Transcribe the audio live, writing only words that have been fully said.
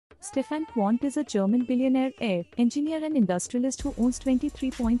Stefan Quandt is a German billionaire, engineer and industrialist who owns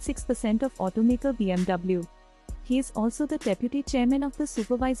 23.6% of automaker BMW. He is also the deputy chairman of the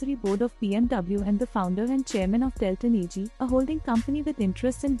supervisory board of BMW and the founder and chairman of Delton AG, a holding company with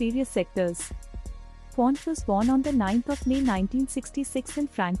interests in various sectors. Quandt was born on the 9th of May 1966 in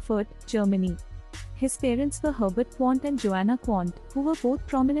Frankfurt, Germany. His parents were Herbert Quandt and Joanna Quandt, who were both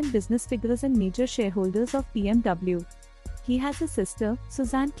prominent business figures and major shareholders of BMW. He has a sister,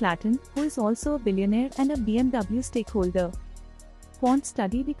 Suzanne Clatton, who is also a billionaire and a BMW stakeholder. Quandt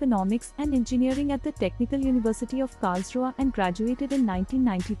studied economics and engineering at the Technical University of Karlsruhe and graduated in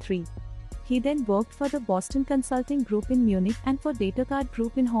 1993. He then worked for the Boston Consulting Group in Munich and for Datacard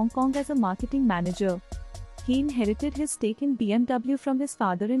Group in Hong Kong as a marketing manager. He inherited his stake in BMW from his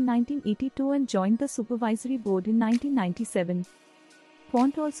father in 1982 and joined the supervisory board in 1997.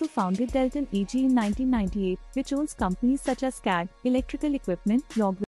 Quandt also founded Delton AG in 1998, which owns companies such as CAD, electrical equipment, log